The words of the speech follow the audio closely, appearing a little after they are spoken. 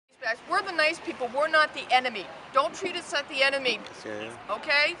the nice people. We're not the enemy. Don't treat us like the enemy,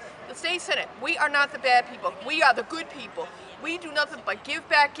 okay? The state senate, we are not the bad people. We are the good people. We do nothing but give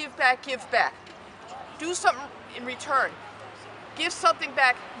back, give back, give back. Do something in return. Give something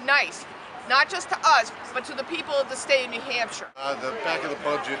back nice, not just to us, but to the people of the state of New Hampshire. The back of the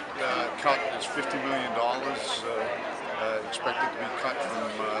budget cut is $50 million, expected to be cut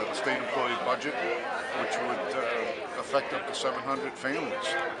from the state employee budget, which would affect up to 700 families.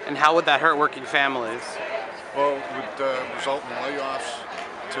 And how would that hurt working families? Well, it would result in layoffs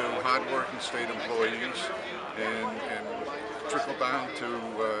to hardworking state employees and trickle down to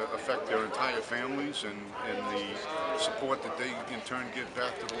affect their entire families and the support that they in turn give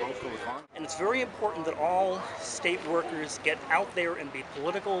back to the local economy. And it's very important that all state workers get out there and be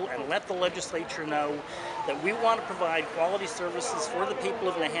political and let the legislature know that we want to provide quality services for the people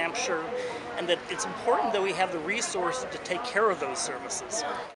of New Hampshire, and that it's important that we have the resources to take care of those services.